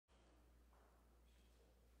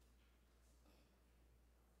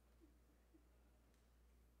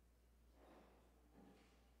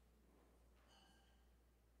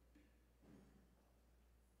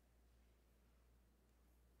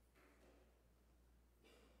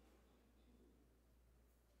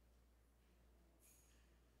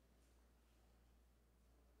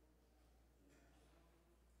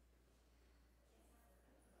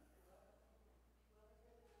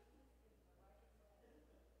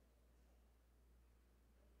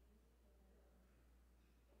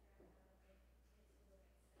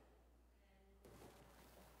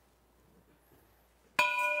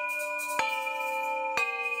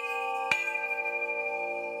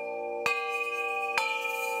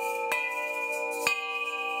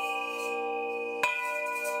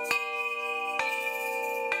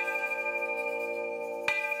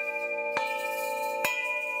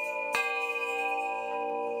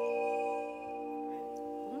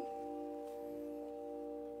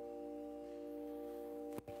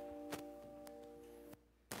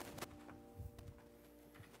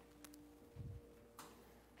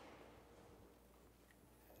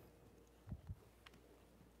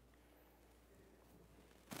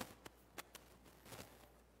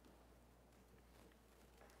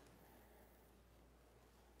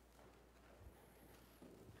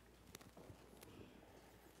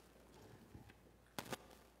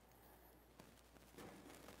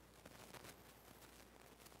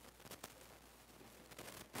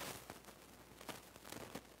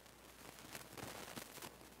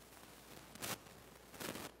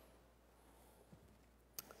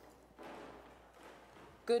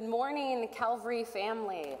Good morning, Calvary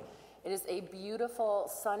family. It is a beautiful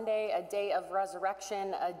Sunday, a day of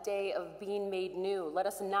resurrection, a day of being made new. Let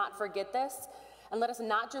us not forget this, and let us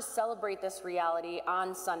not just celebrate this reality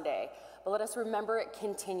on Sunday, but let us remember it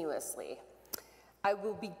continuously. I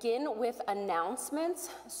will begin with announcements.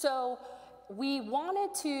 So we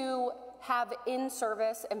wanted to have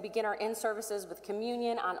in-service and begin our in-services with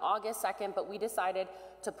communion on August 2nd, but we decided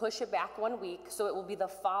to push it back 1 week, so it will be the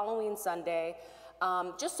following Sunday,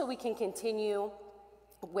 just so we can continue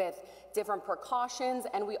with different precautions.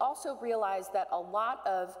 And we also realized that a lot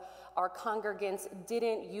of our congregants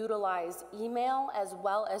didn't utilize email as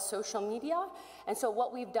well as social media. And so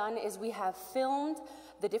what we've done is we have filmed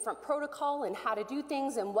the different protocol and how to do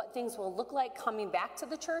things and what things will look like coming back to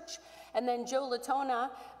the church. And then Joe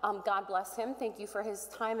Latona, God bless him, thank you for his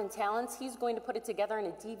time and talents. He's going to put it together in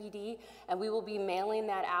a DVD, and we will be mailing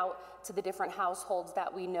that out to the different households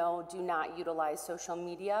that we know do not utilize social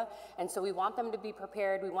media. And so we want them to be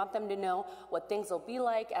prepared. We want them to know what things will be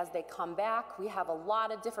like as they come back. We have a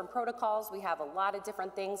lot of different protocols. We have a lot of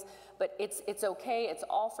different things, but it's okay. It's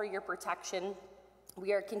all for your protection.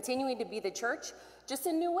 We are continuing to be the church, just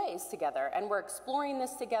in new ways together, and we're exploring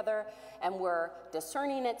this together, and we're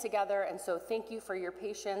discerning it together, and so thank you for your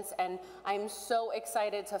patience, and I'm so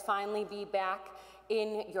excited to finally be back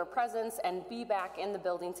in your presence and be back in the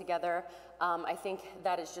building together. I think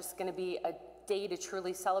that is just going to be a day to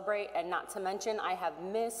truly celebrate, and not to mention I have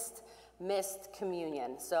missed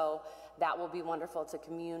communion, so that will be wonderful to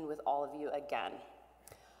commune with all of you again.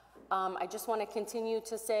 I just want to continue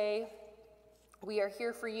to say we are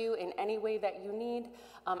here for you in any way that you need.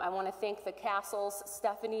 I want to thank the Castles,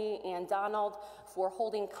 Stephanie and Donald, for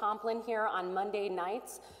holding Compline here on Monday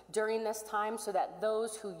nights during this time so that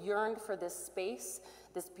those who yearned for this space,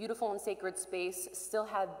 this beautiful and sacred space, still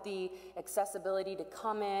had the accessibility to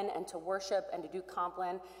come in and to worship and to do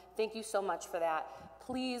Compline. Thank you so much for that.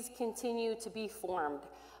 Please continue to be formed.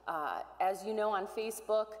 As you know, on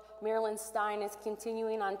Facebook, Marilyn Stein is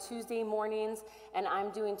continuing on Tuesday mornings, and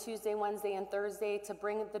I'm doing Tuesday, Wednesday, and Thursday to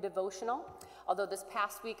bring the devotional. Although this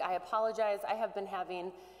past week, I apologize, I have been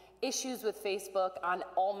having issues with Facebook on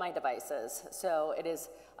all my devices, so it is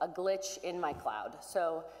a glitch in my cloud.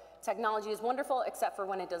 So technology is wonderful, except for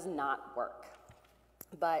when it does not work.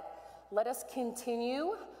 But let us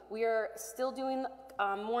continue. We are still doing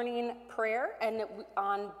morning prayer, and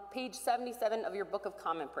on page 77 of your Book of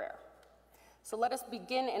Common Prayer. So let us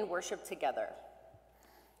begin in worship together.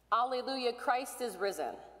 Alleluia, Christ is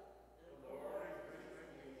risen.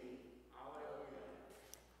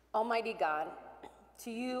 Almighty God,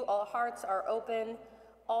 to you all hearts are open,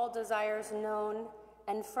 all desires known,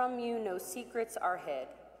 and from you no secrets are hid.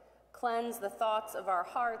 Cleanse the thoughts of our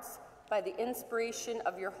hearts by the inspiration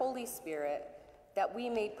of your Holy Spirit, that we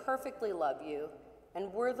may perfectly love you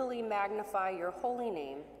and worthily magnify your holy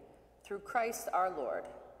name, through Christ our Lord.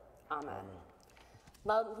 Amen.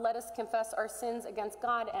 Let us confess our sins against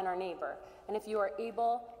God and our neighbor. And if you are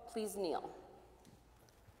able, please kneel.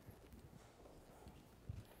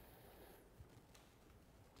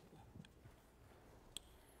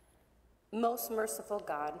 Most merciful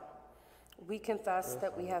God, we confess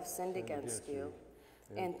that we have sinned against you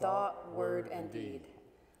in thought, word, and deed,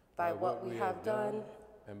 by what we have done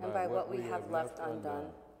and by what we have left undone.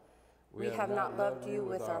 We have not loved you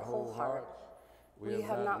with our whole heart. We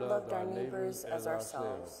have not loved our neighbors as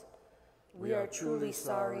ourselves. We are truly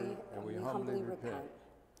sorry, and we humbly repent.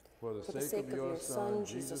 For the sake of your Son,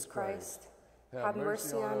 Jesus Christ, have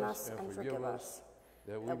mercy on us and forgive us,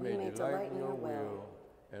 that we may delight in your will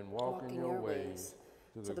and walk in your ways,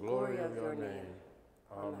 to the glory of your name.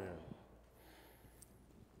 Amen.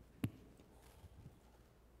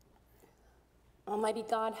 Almighty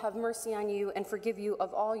God, have mercy on you and forgive you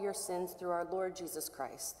of all your sins through our Lord Jesus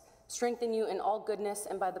Christ. Strengthen you in all goodness,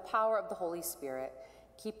 and by the power of the Holy Spirit,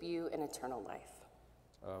 keep you in eternal life.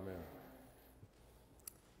 Amen.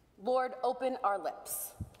 Lord, open our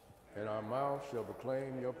lips, and our mouth shall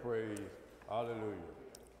proclaim your praise. Hallelujah.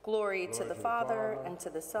 Glory to the Father, and to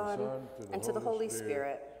the Son, and to the Holy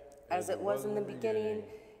Spirit, as it was in the beginning,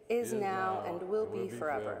 is now, and will be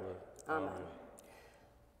forever. Amen.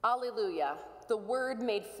 Alleluia. The Word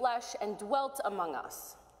made flesh and dwelt among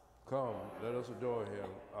us. Come, let us adore him.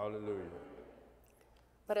 Alleluia.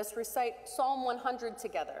 Let us recite Psalm 100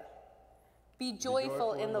 together. Be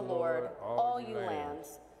joyful in the Lord, all you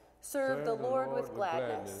lands. Serve the Lord with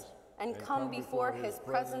gladness, and come before his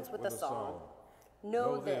presence with a song.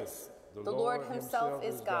 Know this, the Lord himself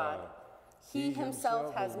is God. He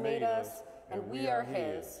himself has made us, and we are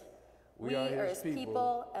his. We are his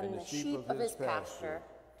people and the sheep of his pasture.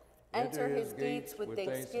 Enter his gates with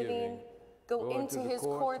thanksgiving. Go into his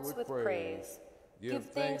courts with praise. Give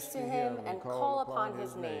thanks to him and call upon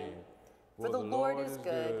his name. For the Lord is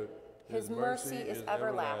good, his mercy is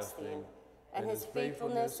everlasting, and his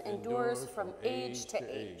faithfulness endures from age to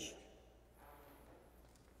age.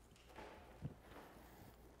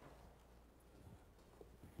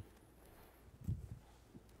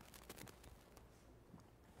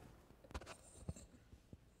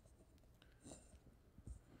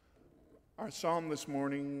 Our psalm this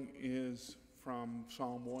morning is from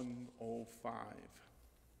Psalm 105.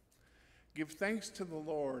 Give thanks to the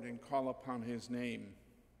Lord and call upon his name.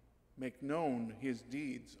 Make known his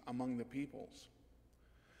deeds among the peoples.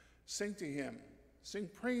 Sing to him, sing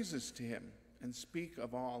praises to him, and speak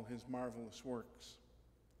of all his marvelous works.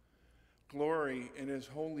 Glory in his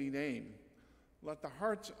holy name. Let the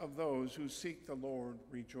hearts of those who seek the Lord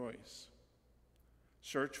rejoice.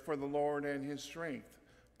 Search for the Lord and his strength.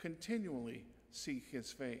 Continually seek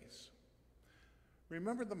his face.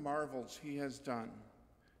 Remember the marvels he has done,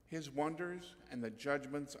 his wonders and the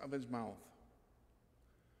judgments of his mouth.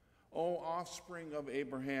 O offspring of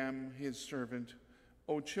Abraham, his servant,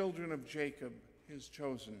 O children of Jacob, his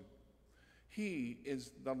chosen. He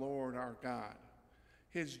is the Lord our God.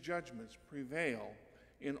 His judgments prevail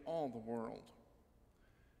in all the world.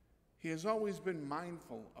 He has always been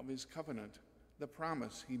mindful of his covenant, the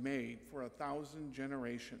promise he made for 1,000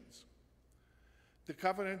 generations. The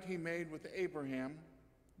covenant he made with Abraham,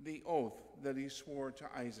 the oath that he swore to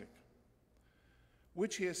Isaac,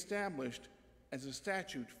 which he established as a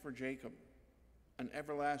statute for Jacob, an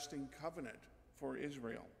everlasting covenant for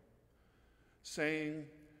Israel, saying,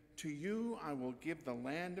 to you I will give the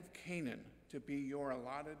land of Canaan to be your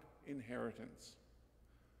allotted inheritance.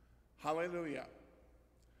 Hallelujah.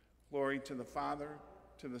 Glory to the Father,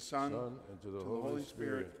 to the Son, and to the Holy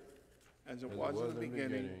Spirit, as it was in the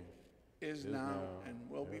beginning, is now, and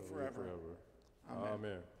will be forever.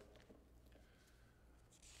 Amen.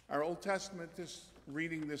 Our Old Testament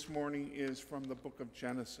reading this morning is from the book of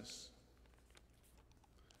Genesis.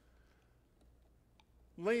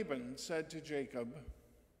 Laban said to Jacob,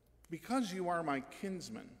 because you are my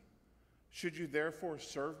kinsman, should you therefore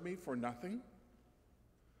serve me for nothing?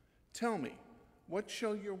 Tell me, what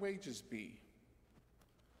shall your wages be?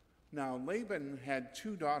 Now Laban had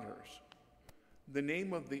 2 daughters. The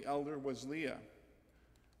name of the elder was Leah,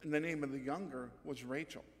 and the name of the younger was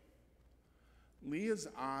Rachel. Leah's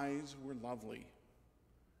eyes were lovely,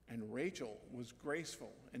 and Rachel was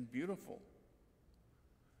graceful and beautiful.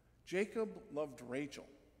 Jacob loved Rachel,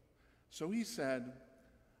 so he said,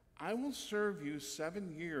 I will serve you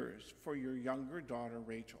 7 years for your younger daughter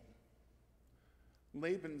Rachel.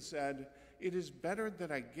 Laban said, it is better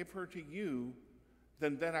that I give her to you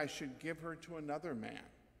than that I should give her to another man.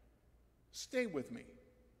 Stay with me.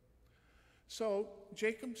 So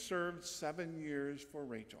Jacob served 7 years for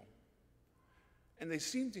Rachel, and they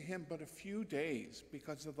seemed to him but a few days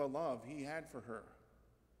because of the love he had for her.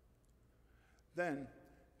 Then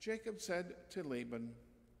Jacob said to Laban,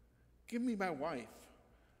 give me my wife,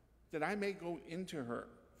 that I may go into her,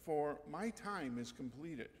 for my time is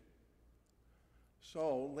completed.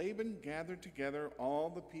 So Laban gathered together all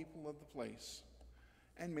the people of the place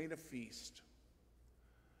and made a feast.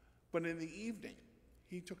 But in the evening,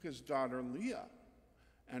 he took his daughter Leah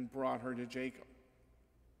and brought her to Jacob,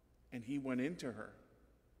 and he went into her.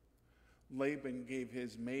 Laban gave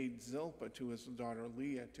his maid Zilpah to his daughter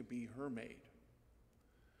Leah to be her maid.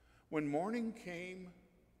 When morning came,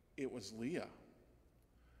 it was Leah.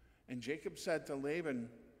 And Jacob said to Laban,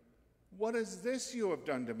 what is this you have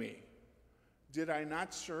done to me? Did I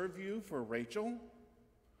not serve you for Rachel?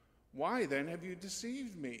 Why then have you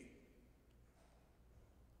deceived me?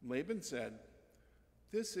 Laban said,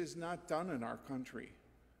 this is not done in our country,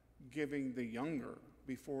 giving the younger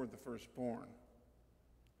before the firstborn.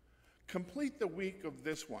 Complete the week of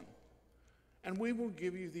this one, and we will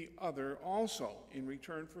give you the other also in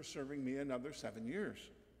return for serving me another 7 years.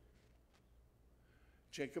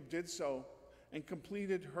 Jacob did so and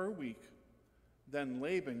completed her week. Then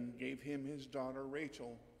Laban gave him his daughter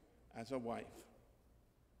Rachel as a wife.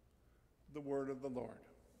 The word of the Lord.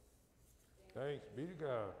 Thanks be to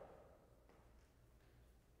God.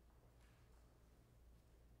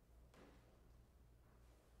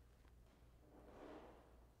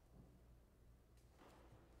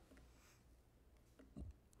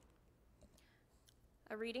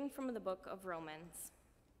 A reading from the book of Romans.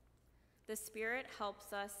 The Spirit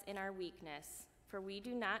helps us in our weakness, for we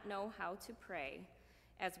do not know how to pray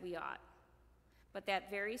as we ought. But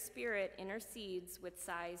that very Spirit intercedes with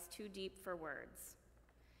sighs too deep for words.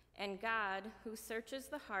 And God, who searches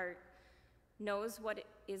the heart, knows what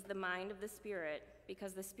is the mind of the Spirit,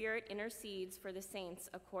 because the Spirit intercedes for the saints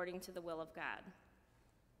according to the will of God.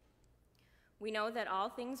 We know that all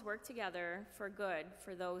things work together for good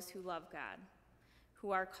for those who love God,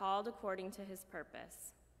 who are called according to his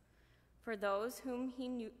purpose. For those whom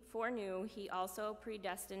he foreknew, he also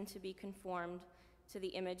predestined to be conformed to the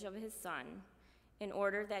image of his Son, in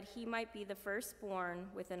order that he might be the firstborn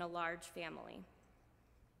within a large family.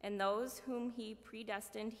 And those whom he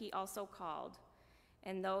predestined, he also called.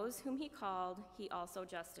 And those whom he called, he also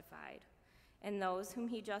justified. And those whom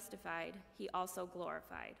he justified, he also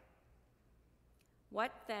glorified.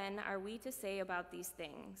 What then are we to say about these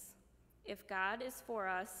things? If God is for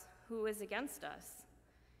us, who is against us?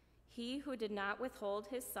 He who did not withhold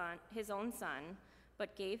his own son,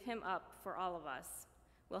 but gave him up for all of us,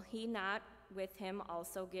 will he not with him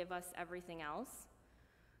also give us everything else?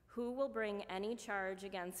 Who will bring any charge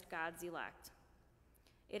against God's elect?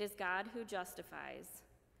 It is God who justifies.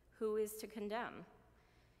 Who is to condemn?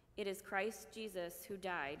 It is Christ Jesus who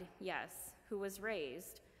died, yes, who was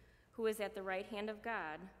raised, who is at the right hand of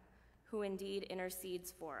God, who indeed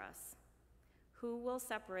intercedes for us. Who will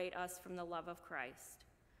separate us from the love of Christ?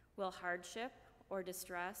 Will hardship or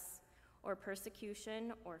distress or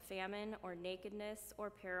persecution or famine or nakedness or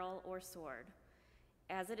peril or sword?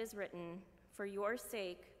 As it is written, for your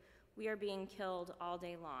sake we are being killed all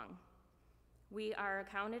day long. We are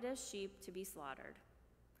accounted as sheep to be slaughtered.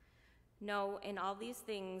 No, in all these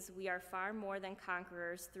things we are far more than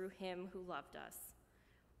conquerors through him who loved us.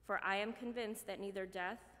 For I am convinced that neither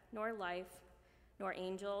death nor life, nor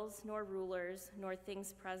angels, nor rulers, nor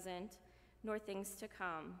things present, nor things to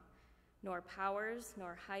come, nor powers,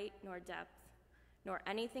 nor height, nor depth, nor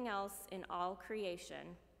anything else in all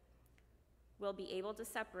creation will be able to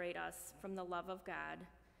separate us from the love of God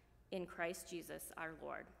in Christ Jesus our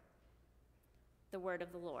Lord. The word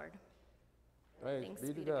of the Lord. Thanks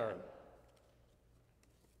be to God.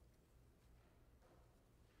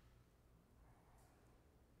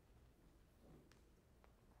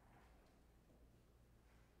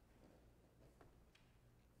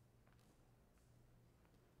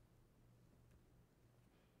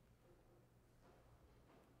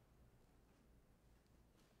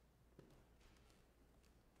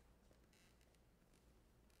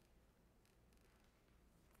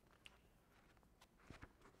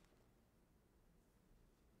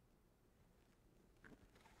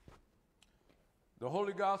 The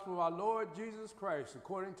Holy Gospel of our Lord Jesus Christ,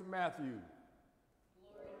 according to Matthew. Glory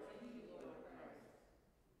to you, Lord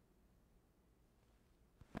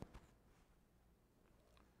Christ.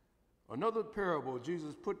 Another parable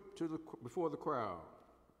Jesus put before the crowd.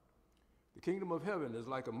 The kingdom of heaven is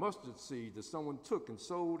like a mustard seed that someone took and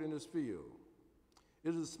sowed in his field. It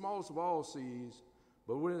is the smallest of all seeds,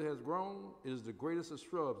 but when it has grown, it is the greatest of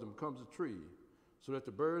shrubs and becomes a tree, so that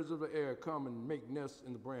the birds of the air come and make nests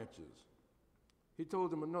in the branches. He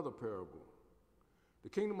told them another parable. The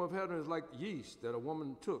kingdom of heaven is like yeast that a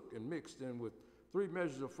woman took and mixed in with 3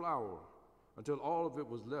 measures of flour until all of it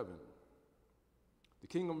was leavened. The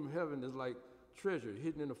kingdom of heaven is like treasure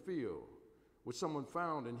hidden in a field, which someone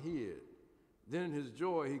found and hid. Then in his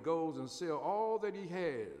joy he goes and sells all that he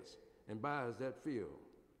has and buys that field.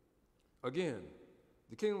 Again,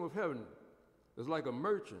 the kingdom of heaven is like a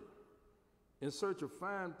merchant in search of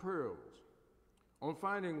fine pearls. On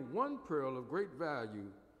finding one pearl of great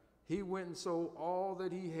value, he went and sold all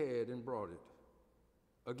that he had and brought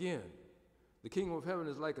it. Again, the kingdom of heaven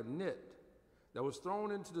is like a net that was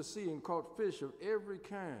thrown into the sea and caught fish of every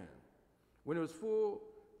kind. When it was full,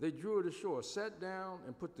 they drew it ashore, sat down,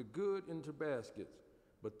 and put the good into baskets,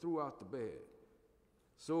 but threw out the bad.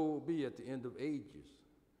 So it will be at the end of ages.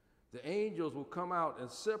 The angels will come out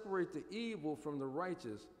and separate the evil from the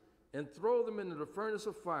righteous and throw them into the furnace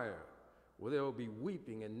of fire, where there will be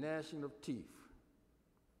weeping and gnashing of teeth.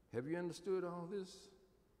 Have you understood all this?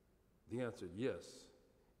 They answered, yes.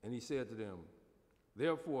 And he said to them,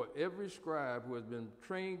 therefore, every scribe who has been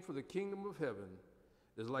trained for the kingdom of heaven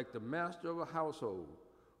is like the master of a household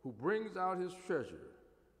who brings out his treasure,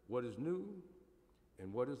 what is new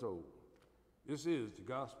and what is old. This is the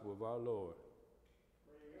gospel of our Lord.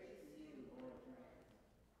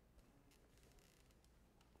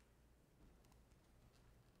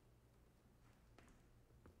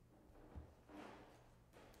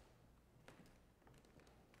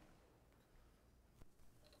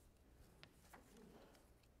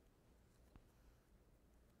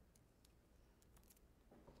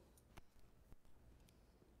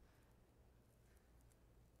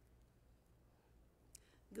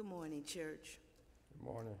 Good morning, church. Good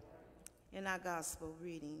morning. In our gospel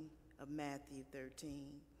reading of Matthew 13,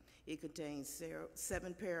 It contains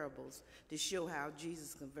 7 parables to show how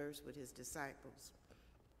Jesus conversed with his disciples.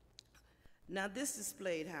 Now, this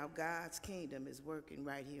displayed how God's kingdom is working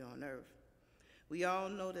right here on earth. We all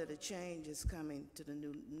know that a change is coming to the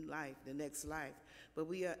new life, the next life, but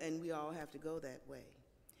we all have to go that way.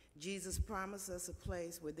 Jesus promised us a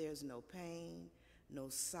place where there's no pain, no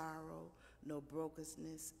sorrow, no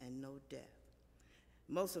brokenness, and no death.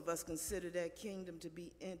 Most of us consider that kingdom to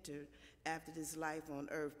be entered after this life on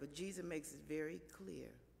earth, but Jesus makes it very clear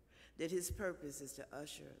that his purpose is to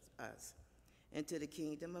usher us into the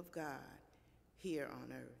kingdom of God here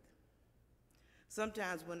on earth.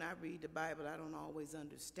 Sometimes when I read the Bible, I don't always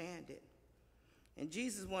understand it. And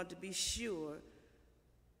Jesus wanted to be sure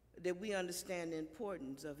that we understand the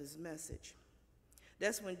importance of his message.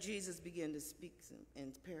 That's when Jesus began to speak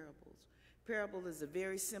in parables. Parable is a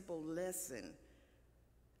very simple lesson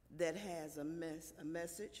that has a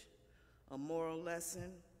message, a moral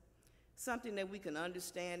lesson, something that we can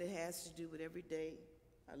understand. It has to do with everyday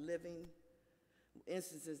living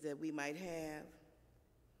instances that we might have.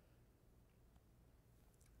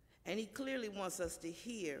 And he clearly wants us to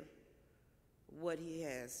hear what he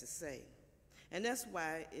has to say. And that's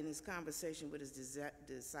why in his conversation with his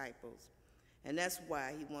disciples, and that's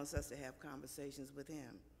why he wants us to have conversations with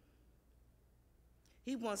him.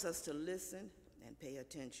 He wants us to listen and pay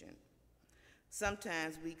attention.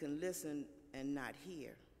 Sometimes we can listen and not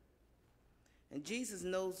hear. And Jesus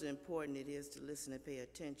knows how important it is to listen and pay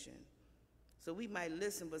attention. So we might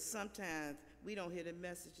listen, but sometimes we don't hear the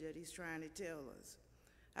message that he's trying to tell us.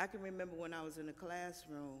 I can remember when I was in the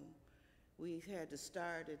classroom, we had to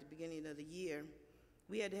start at the beginning of the year.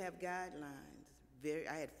 We had to have guidelines.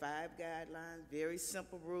 I had 5 guidelines, very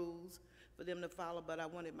simple rules for them to follow, but I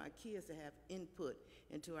wanted my kids to have input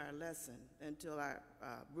into our lesson, into our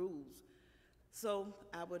rules. So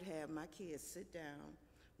I would have my kids sit down.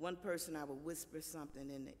 One person, I would whisper something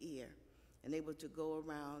in the ear, and they were to go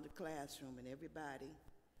around the classroom, and everybody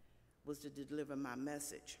was to deliver my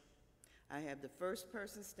message. I have the first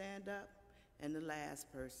person stand up and the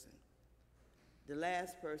last person. The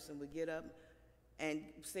last person would get up and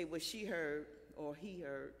say what she heard or he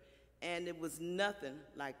heard, and it was nothing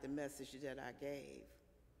like the message that I gave.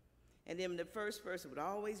 And then the first person would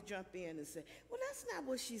always jump in and say, well, that's not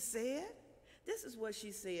what she said. This is what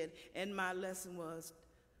she said. And my lesson was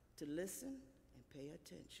to listen and pay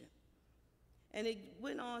attention. And it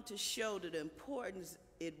went on to show the importance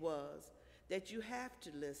it was that you have to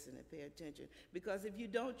listen and pay attention, because if you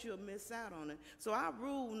don't, you'll miss out on it. So our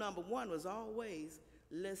rule number 1 was always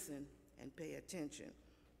listen and pay attention.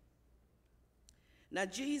 Now,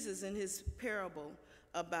 Jesus, in his parable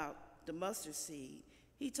about the mustard seed,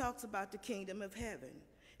 he talks about the kingdom of heaven.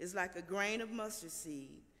 It's like a grain of mustard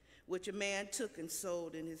seed, which a man took and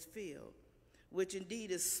sowed in his field, which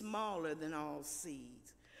indeed is smaller than all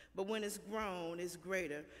seeds. But when it's grown, it's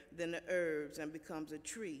greater than the herbs and becomes a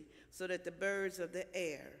tree, so that the birds of the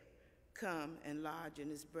air come and lodge in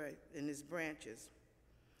his branches.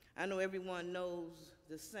 I know everyone knows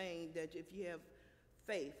the saying that if you have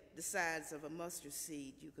faith the size of a mustard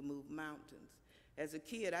seed, you can move mountains. As a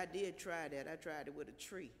kid, I did try that. I tried it with a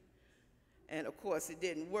tree. And of course, it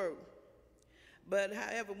didn't work. But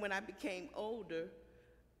however, when I became older,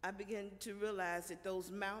 I began to realize that those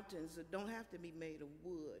mountains don't have to be made of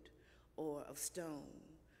wood or of stone.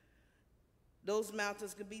 Those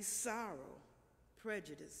mountains could be sorrow,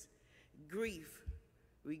 prejudice, grief,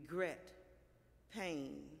 regret,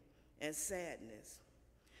 pain, and sadness.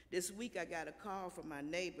 This week I got a call from my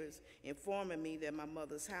neighbors informing me that my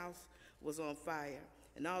mother's house was on fire.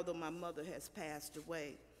 And although my mother has passed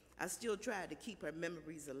away, I still tried to keep her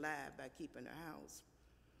memories alive by keeping her house.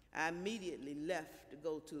 I immediately left to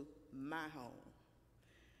go to my home,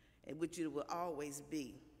 which it will always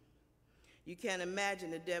be. You can't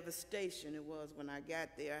imagine the devastation it was when I got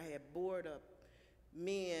there. I had board up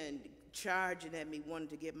men charging at me, wanting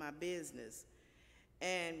to get my business.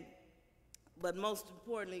 But most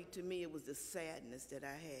importantly to me, it was the sadness that I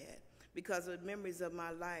had, because the memories of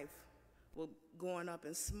my life were going up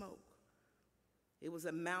in smoke. It was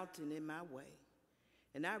a mountain in my way.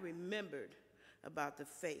 And I remembered about the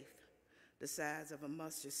faith the size of a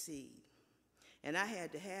mustard seed. And I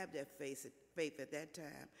had to have that faith at that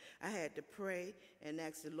time. I had to pray and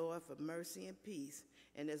ask the Lord for mercy and peace.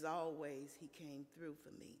 And as always, he came through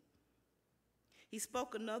for me. He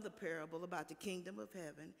spoke another parable about the kingdom of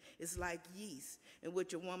heaven. It's like yeast, in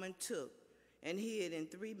which a woman took and hid in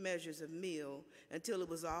 3 measures of meal until it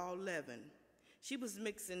was all leavened. She was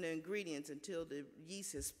mixing the ingredients until the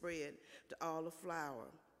yeast had spread to all the flour.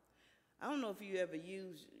 I don't know if you ever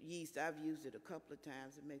used yeast. I've used it a couple of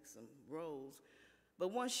times to make some rolls.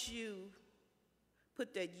 But once you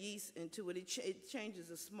put that yeast into it, it changes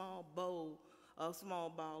a small ball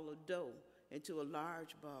of dough into a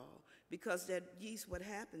large ball. Because that yeast, what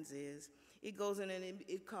happens is, it goes in and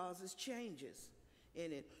it causes changes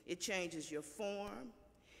in it. It changes your form,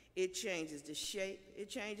 it changes the shape, it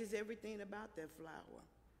changes everything about that flour.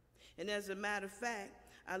 And as a matter of fact,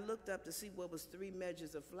 I looked up to see what was 3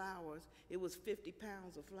 measures of flour. It was 50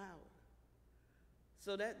 pounds of flour.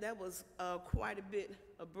 So that was quite a bit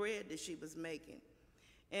of bread that she was making.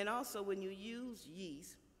 And also, when you use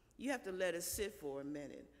yeast, you have to let it sit for a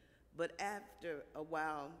minute. But after a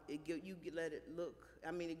while, you let it look,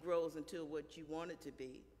 it grows until what you want it to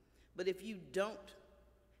be. But if you don't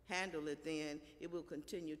handle it, then it will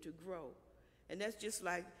continue to grow. And that's just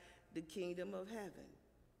like the kingdom of heaven.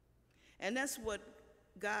 And that's what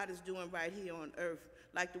God is doing right here on earth,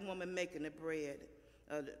 like the woman making the bread,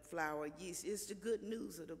 the flour, yeast. It's the good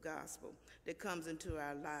news of the gospel that comes into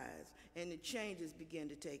our lives, and the changes begin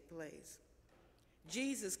to take place.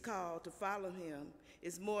 Jesus' call to follow him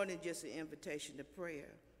is more than just an invitation to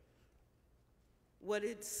prayer. What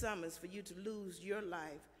it summons for you to lose your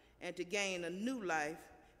life and to gain a new life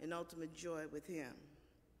and ultimate joy with him.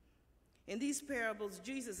 In these parables,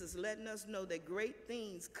 Jesus is letting us know that great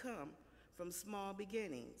things come from small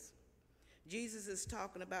beginnings. Jesus is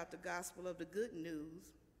talking about the gospel of the good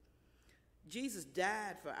news. Jesus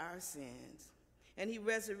died for our sins, and he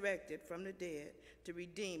resurrected from the dead to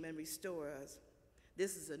redeem and restore us.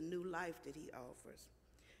 This is a new life that he offers.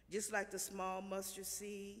 Just like the small mustard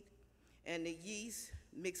seed and the yeast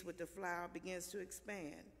mixed with the flour begins to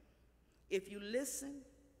expand. If you listen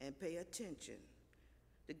and pay attention,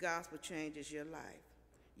 the gospel changes your life,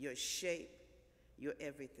 your shape, your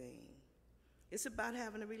everything. It's about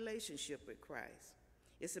having a relationship with Christ.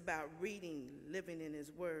 It's about reading, living in his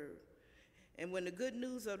word. And when the good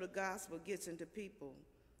news of the gospel gets into people,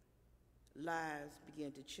 lives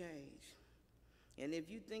begin to change. And if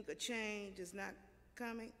you think a change is not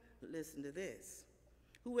coming, listen to this.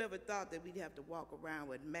 Whoever thought that we'd have to walk around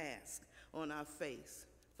with masks on our face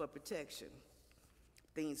for protection?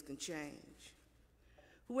 Things can change.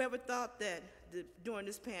 Whoever thought that during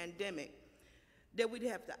this pandemic that we'd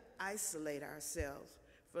have to isolate ourselves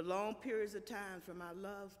for long periods of time from our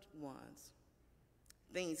loved ones?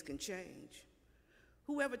 Things can change.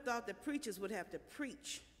 Whoever thought that preachers would have to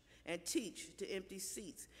preach and teach to empty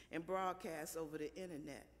seats and broadcast over the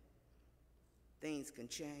internet? Things can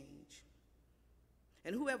change.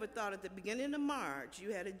 And whoever thought at the beginning of March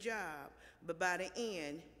you had a job, but by the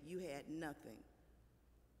end you had nothing?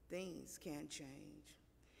 Things can change.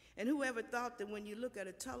 And whoever thought that when you look at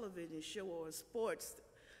a television show or a sports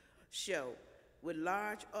show with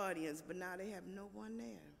large audience, but now they have no one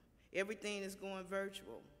there, everything is going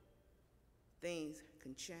virtual? Things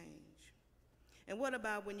can change. And what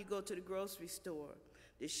about when you go to the grocery store,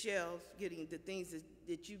 the shelves getting the things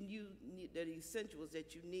that you need, that are essentials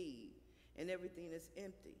that you need, and everything is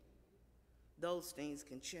empty? Those things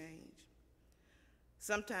can change.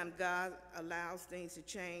 Sometimes God allows things to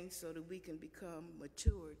change so that we can become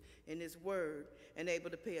matured in his word and able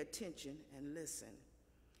to pay attention and listen,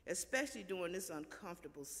 especially during this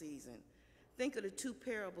uncomfortable season. Think of the 2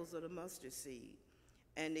 parables of the mustard seed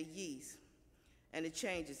and the yeast and the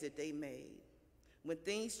changes that they made. When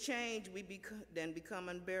things change, we then become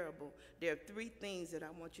unbearable. There are 3 things that I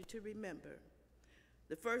want you to remember.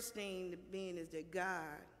 The first thing being is that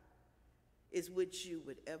God is with you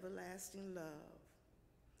with everlasting love.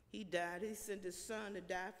 He died. He sent his son to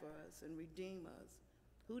die for us and redeem us.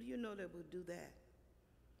 Who do you know that will do that?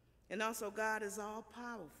 And also, God is all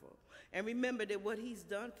powerful. And remember that what he's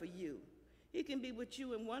done for you, he can be with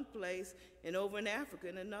you in one place and over in Africa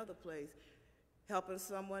in another place, helping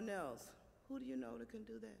someone else. Who do you know that can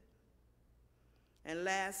do that? And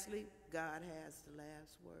lastly, God has the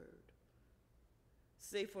last word.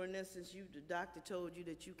 Say, for instance, the doctor told you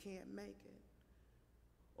that you can't make it,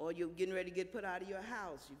 or you're getting ready to get put out of your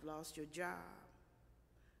house, you've lost your job.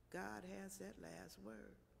 God has that last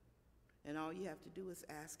word, and all you have to do is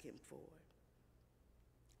ask him for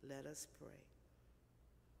it. Let us pray.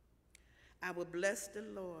 I will bless the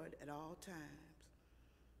Lord at all times.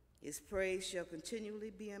 His praise shall continually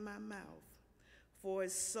be in my mouth, for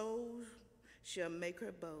his soul shall make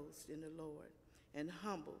her boast in the Lord, and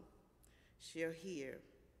humble shall hear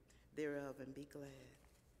thereof and be glad.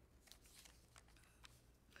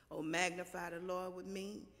 Oh, magnify the Lord with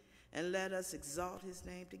me, and let us exalt his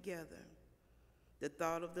name together. The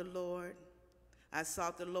thought of the Lord, I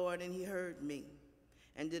sought the Lord, and he heard me,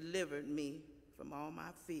 and delivered me from all my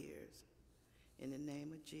fears. In the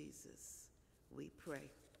name of Jesus, we pray.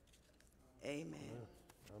 Amen.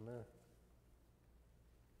 Amen.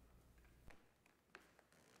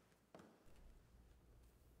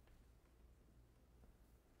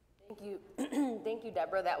 Thank you. Thank you,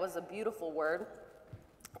 Deborah. That was a beautiful word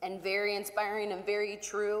and very inspiring and very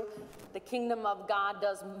true. The kingdom of God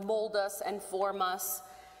does mold us and form us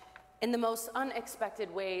in the most unexpected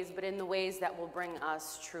ways, but in the ways that will bring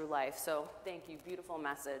us true life. So thank you. Beautiful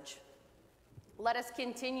message. Let us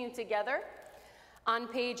continue together on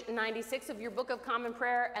page 96 of your Book of Common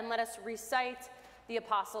Prayer, and let us recite the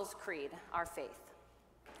Apostles' Creed, our faith.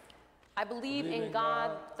 I believe in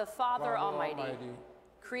God, the Father Almighty,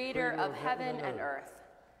 creator of heaven and earth.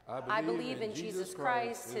 I believe in Jesus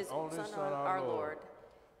Christ, his only Son, our Lord.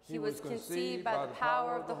 He was conceived by the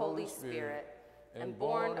power of the Holy Spirit and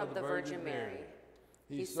born of the Virgin Mary.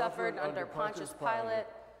 He suffered under Pontius Pilate,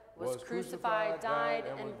 was crucified, died,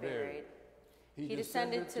 and buried. He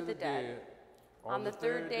descended to the dead. On the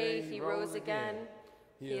third day he rose again.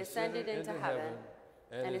 He ascended into heaven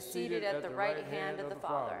and is seated at the right hand of the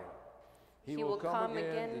Father. He will come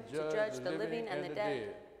again to judge the living and the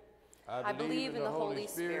dead. I believe in the Holy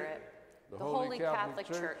Spirit, the Holy Catholic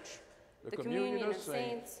Church, the communion of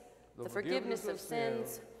saints, the forgiveness of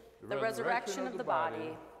sins, the resurrection of the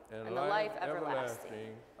body, and the life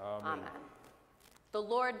everlasting. Amen. The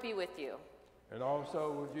Lord be with you. And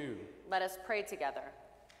also with you. Let us pray together.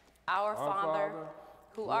 Our Father,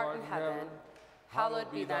 who art in heaven,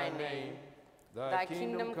 hallowed be thy name. Thy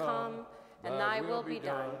kingdom come, and thy will be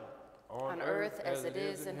done, on earth as it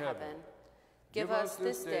is in heaven. Give us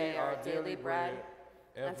this day our daily bread,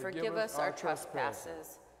 and forgive us our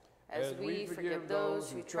trespasses, as we forgive those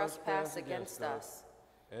who trespass against us.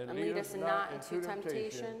 And lead us not into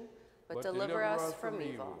temptation, but deliver us from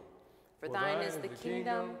evil. For thine is the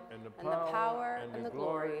kingdom, and the power, and the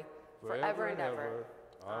glory, forever and ever.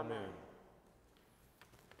 Amen.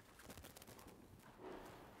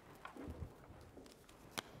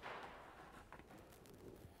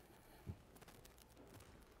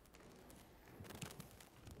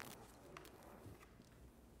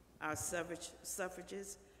 Our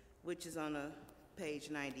suffrages, which is on page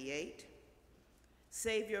 98.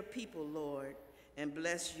 Save your people, Lord, and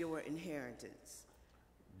bless your inheritance.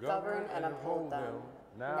 Govern and uphold them,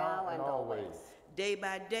 now and always. Day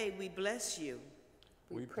by day we bless you.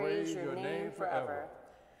 We praise your name forever.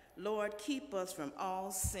 Lord, keep us from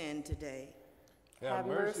all sin today. Have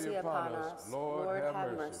mercy upon us. Lord,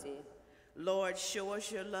 have mercy. Lord, show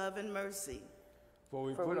us your love and mercy. For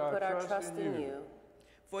we put our trust in you.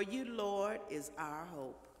 For you, Lord, is our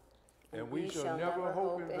hope. And we shall never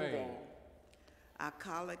hope in vain. Our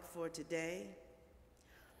collect for today.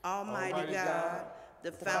 Almighty God,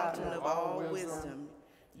 the fountain of all wisdom,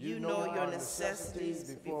 you know your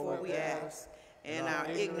necessities before we ask, and our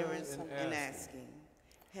ignorance in asking.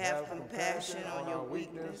 Have compassion on your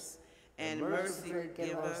weakness, and mercy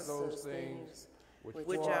give us those things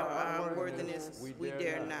which are our unworthiness we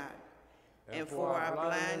dare not, and for our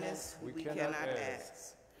blindness we cannot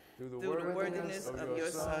ask. Through the worthiness of your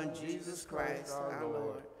Son, Jesus Christ, our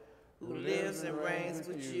Lord, who lives and reigns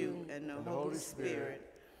with you and the Holy Spirit,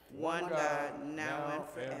 one God, now and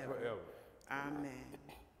forever. Amen.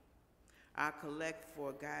 Our collect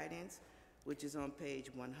for guidance, which is on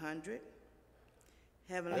page 100.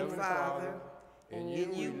 Heavenly Father, in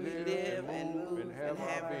you we live and move and have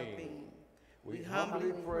our being. We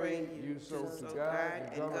humbly pray you so to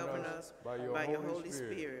guide and govern us by your Holy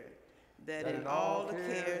Spirit, that in all the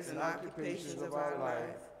cares and occupations of our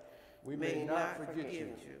life, we may not forget you,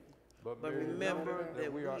 but remember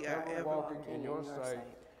that we are ever walking in your sight,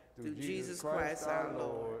 through Jesus Christ our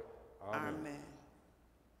Lord. Amen.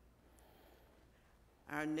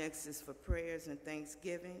 Our next is for prayers and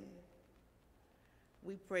thanksgiving.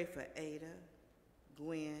 We pray for Ada,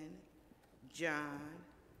 Gwen, John,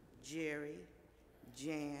 Jerry,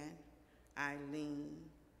 Jan, Eileen,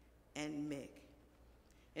 and Mick.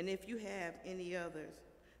 And if you have any others,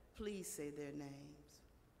 please say their names.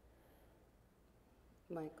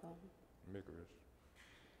 Michael. Micros.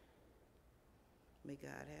 May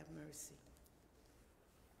God have mercy.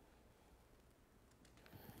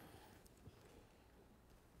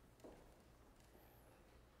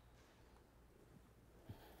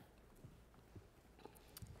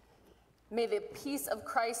 May the peace of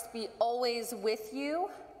Christ be always with you.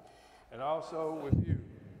 And also with you.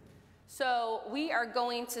 So we are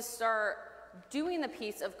going to start doing the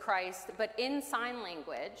peace of Christ, but in sign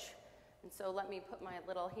language. And so let me put my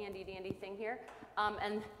little handy dandy thing here.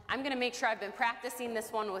 And I'm going to make sure I've been practicing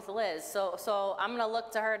this one with Liz. So I'm going to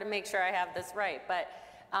look to her to make sure I have this right. But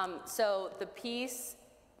so the peace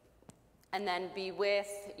and then be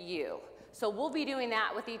with you. So we'll be doing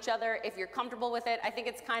that with each other if you're comfortable with it. I think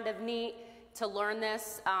it's kind of neat to learn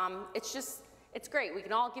this. it's great. We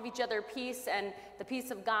can all give each other peace and the peace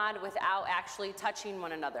of God without actually touching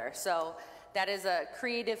one another. So that is a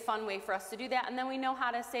creative, fun way for us to do that. And then we know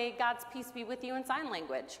how to say God's peace be with you in sign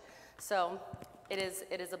language. So it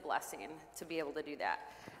is a blessing to be able to do that.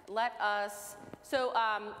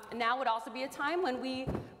 Now would also be a time when we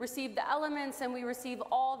receive the elements and we receive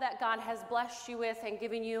all that God has blessed you with and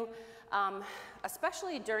given you,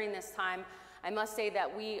 especially during this time. I must say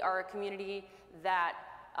that we are a community that,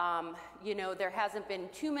 there hasn't been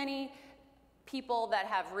too many people that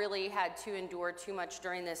have really had to endure too much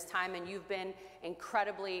during this time, and you've been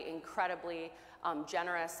incredibly, incredibly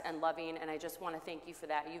generous and loving, and I just want to thank you for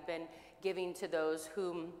that. You've been giving to those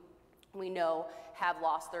whom we know have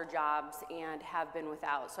lost their jobs and have been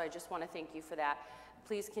without. So I just want to thank you for that.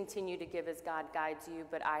 Please continue to give as God guides you,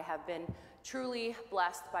 but I have been truly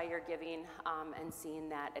blessed by your giving and seeing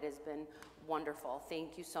that. It has been wonderful.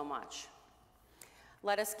 Thank you so much.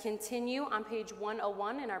 Let us continue on page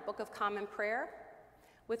 101 in our Book of Common Prayer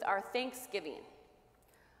with our thanksgiving.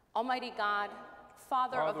 Almighty God,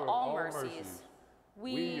 Father of all mercies,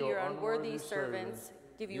 we, your unworthy servants,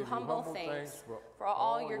 give you humble thanks for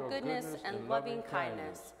all your goodness and loving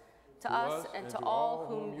kindness to us and to all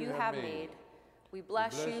whom you have made. We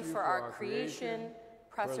bless you for our creation,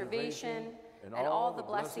 preservation, and all the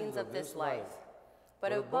blessings of this life,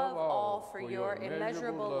 but above all for your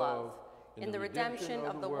immeasurable love in the redemption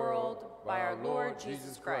of the world by our Lord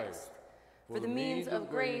Jesus Christ, for the means of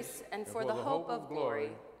grace and for the hope of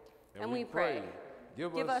glory. And we pray,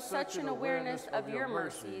 give us such an awareness of your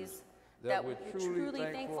mercies that with truly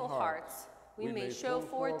thankful hearts we may show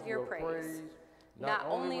forth your praise, not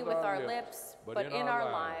only with our lips, but in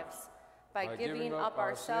our lives, by giving up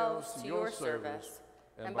ourselves to your service,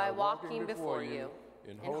 and by walking before you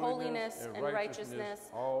in holiness and righteousness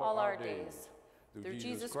all our days. Through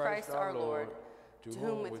Jesus Christ our Lord, to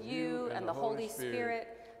whom with you and the Holy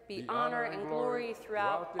Spirit be honor and glory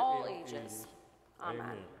throughout all ages.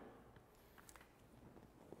 Amen.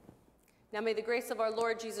 Now may the grace of our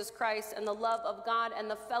Lord Jesus Christ and the love of God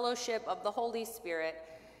and the fellowship of the Holy Spirit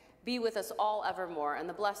be with us all evermore, and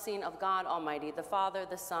the blessing of God Almighty, the Father,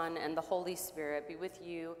 the Son, and the Holy Spirit be with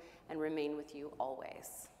you and remain with you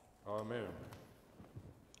always. Amen.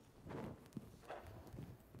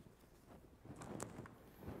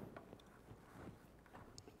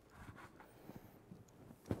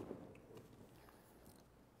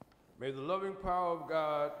 May the loving power of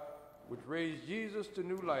God, which raised Jesus to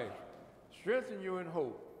new life, strengthen you in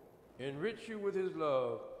hope, enrich you with his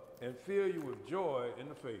love, and fill you with joy in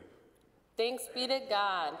the faith. Thanks be to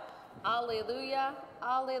God. Alleluia,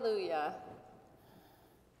 alleluia.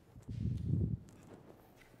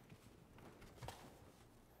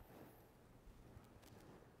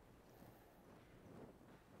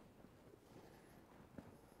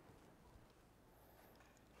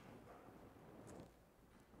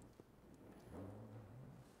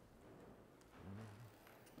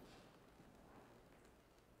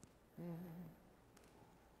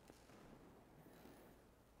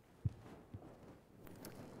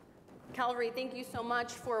 Calvary, thank you so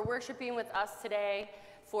much for worshiping with us today,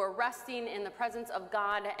 for resting in the presence of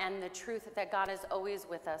God and the truth that God is always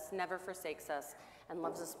with us, never forsakes us, and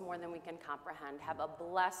loves us more than we can comprehend. Have a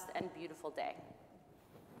blessed and beautiful day.